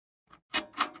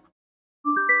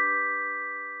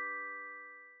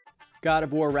God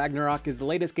of War Ragnarok is the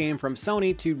latest game from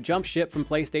Sony to jump ship from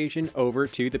PlayStation over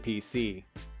to the PC.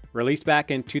 Released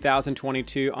back in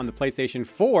 2022 on the PlayStation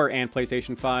 4 and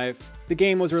PlayStation 5, the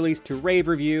game was released to rave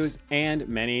reviews and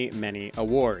many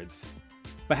awards.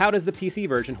 But how does the PC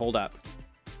version hold up?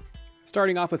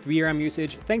 Starting off with VRAM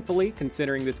usage, thankfully,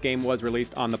 considering this game was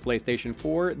released on the PlayStation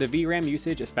 4, the VRAM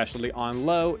usage, especially on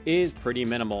low, is pretty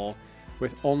minimal,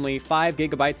 with only 5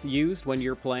 GB used when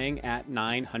you're playing at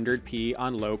 900p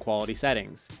on low quality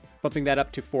settings. Bumping that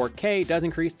up to 4K does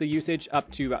increase the usage up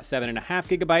to about 7.5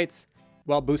 GB,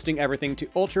 while boosting everything to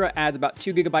Ultra adds about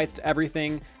 2 GB to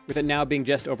everything, with it now being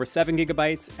just over 7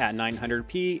 GB at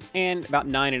 900p and about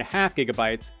 9.5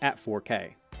 GB at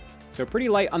 4K. So pretty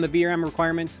light on the VRAM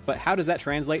requirements, but how does that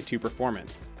translate to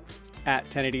performance? At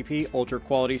 1080p ultra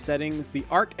quality settings, the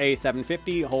ARC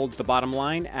A750 holds the bottom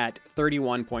line at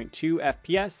 31.2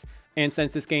 FPS, and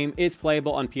since this game is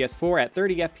playable on PS4 at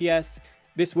 30 FPS,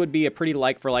 this would be a pretty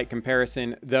like-for-like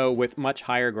comparison, though with much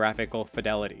higher graphical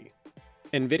fidelity.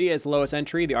 NVIDIA's lowest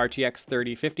entry, the RTX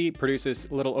 3050, produces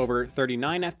a little over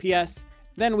 39 FPS.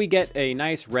 Then we get a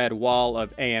nice red wall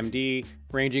of AMD,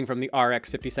 ranging from the RX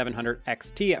 5700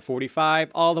 XT at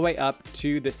 45 all the way up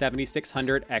to the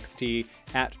 7600 XT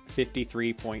at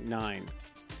 53.9.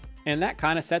 And that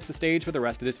kind of sets the stage for the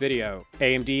rest of this video.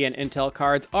 AMD and Intel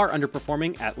cards are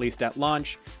underperforming, at least at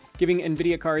launch, giving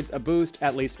NVIDIA cards a boost,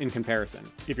 at least in comparison.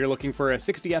 If you're looking for a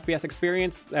 60 FPS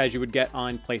experience, as you would get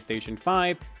on PlayStation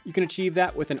 5, you can achieve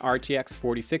that with an RTX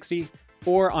 4060,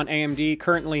 or on AMD,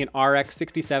 currently an RX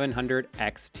 6700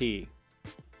 XT.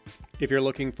 If you're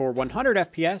looking for 100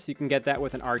 FPS, you can get that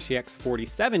with an RTX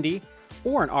 4070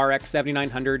 or an RX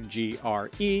 7900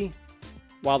 GRE,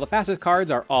 while the fastest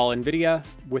cards are all NVIDIA,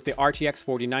 with the RTX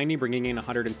 4090 bringing in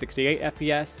 168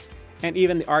 FPS, and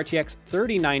even the RTX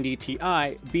 3090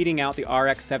 Ti beating out the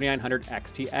RX 7900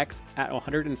 XTX at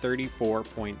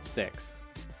 134.6.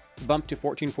 The bump to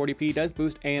 1440p does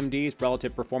boost AMD's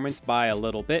relative performance by a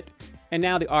little bit, and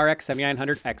now the RX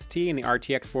 7900 XT and the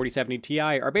RTX 4070 Ti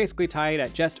are basically tied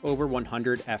at just over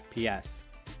 100 FPS.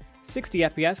 60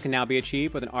 FPS can now be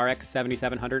achieved with an RX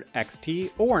 7700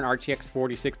 XT or an RTX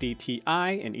 4060 Ti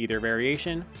in either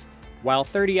variation, while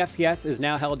 30 FPS is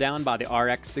now held down by the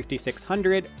RX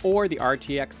 6600 or the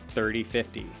RTX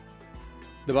 3050.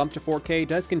 The bump to 4K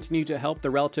does continue to help the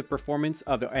relative performance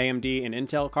of the AMD and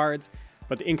Intel cards,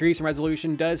 but the increase in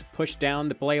resolution does push down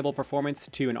the playable performance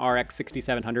to an RX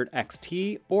 6700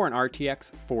 XT or an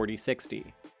RTX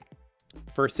 4060.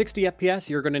 For 60 FPS,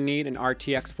 you're going to need an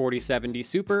RTX 4070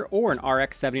 Super or an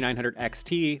RX 7900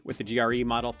 XT, with the GRE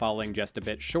model falling just a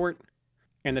bit short.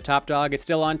 And the top dog is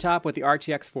still on top with the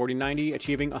RTX 4090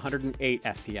 achieving 108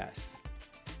 FPS.